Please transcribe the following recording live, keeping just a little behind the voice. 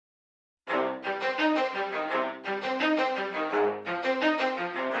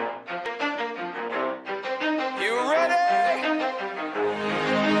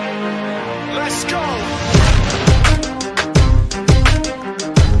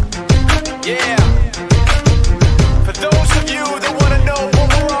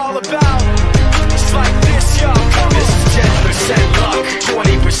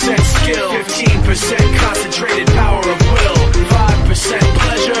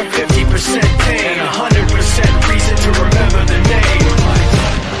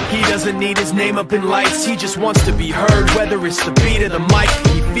name up in lights. He just wants to be heard, whether it's the beat or the mic.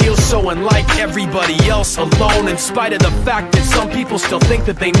 He feels so unlike everybody else, alone, in spite of the fact that some people still think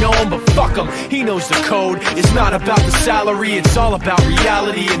that they know him. But fuck him, he knows the code. It's not about the salary, it's all about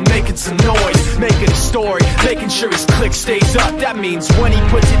reality and making some noise, making a story, making sure his clique stays up. That means when he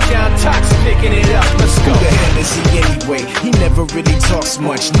puts it down, Tox picking it up. Let's go. Who the hell is he anyway? He never really talks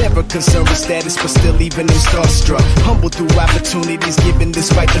much, never concerned with status, but still even him starstruck. Humble through opportunities given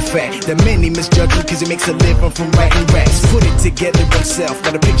despite the fact that many misjudge him cause he makes a living from writing raps. Put it together himself,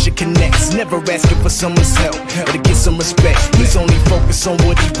 got a picture connects, never asking for someone's help or to get some respect. He's only focused on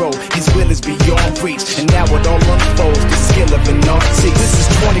what he wrote, his will is beyond reach, and now it all unfolds, the skill of an artist. This is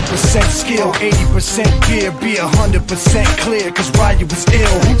 20% skill, 80% fear, be 100% clear, cause Ryu was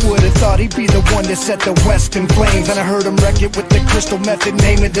ill. Who would've thought he'd be the one that set the West in flames? And I heard him wreck it with the crystal method,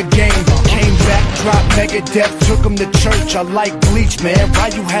 name of the game. Came back, dropped Megadeth, took him to church. I like Bleach, man,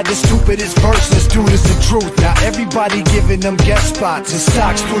 Ryu had the stupidest verse. This dude is the truth. Now everybody giving them guest spots and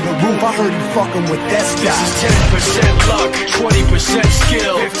stocks through the roof. I heard he fucking with that stock. This is 10% luck, 20%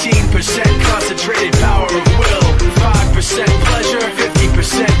 skill, 15% concentrated power of will, 5% pleasure,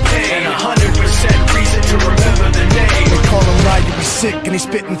 50% pain, and 100% reason to remember the name. They call him Ryu, he's sick and he's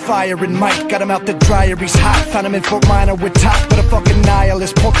spitting fire and Mike got him out the dryer, he's hot. Found him in Fort Minor with top, but a fucking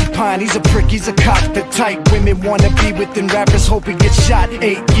nihilist porcupine. He's a prick, he's a cop. The type women wanna be within, rappers hope he gets shot.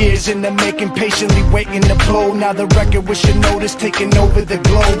 8 years in the making, patiently waiting to blow. Now the record with your notice taking over the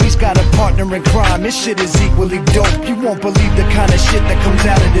globe. He's got a partner in crime, his shit is equally dope. You won't believe the kind of shit that comes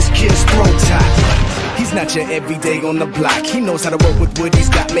out of this kid's throat. He's not your everyday on the block. He knows how to work with what he's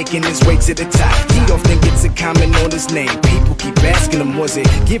got, making his way to the top. He often gets a comment on his name. People keep asking him, was it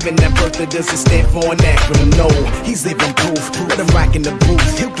given that birth that doesn't stand for an acronym? No, he's living proof. Let him rock in the booth.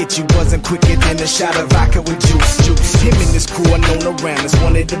 He'll get you buzzing quicker than a shot of vodka with juice. Him and his crew are known around as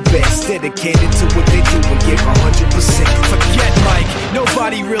one of the best, dedicated to what they do and give 100%. Forget Mike,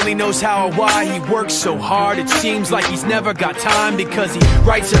 nobody really knows how or why he works so hard. It seems like he's never got time, because he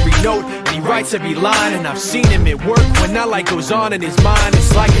writes every note and he writes every line. And I've seen him at work when that light goes on in his mind.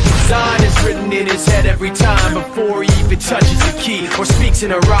 It's like a design is written in his head every time before he even touches a key or speaks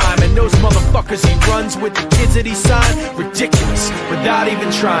in a rhyme. And those motherfuckers he runs with, the kids that he signed, ridiculous, without even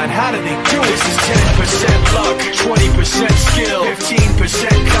trying. How do they do it? This is 10% luck, 20% skill,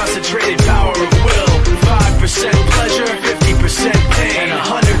 15% concentrated power of will, 5% pleasure, 50% pain, and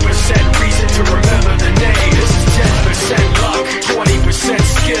 100% reason to remember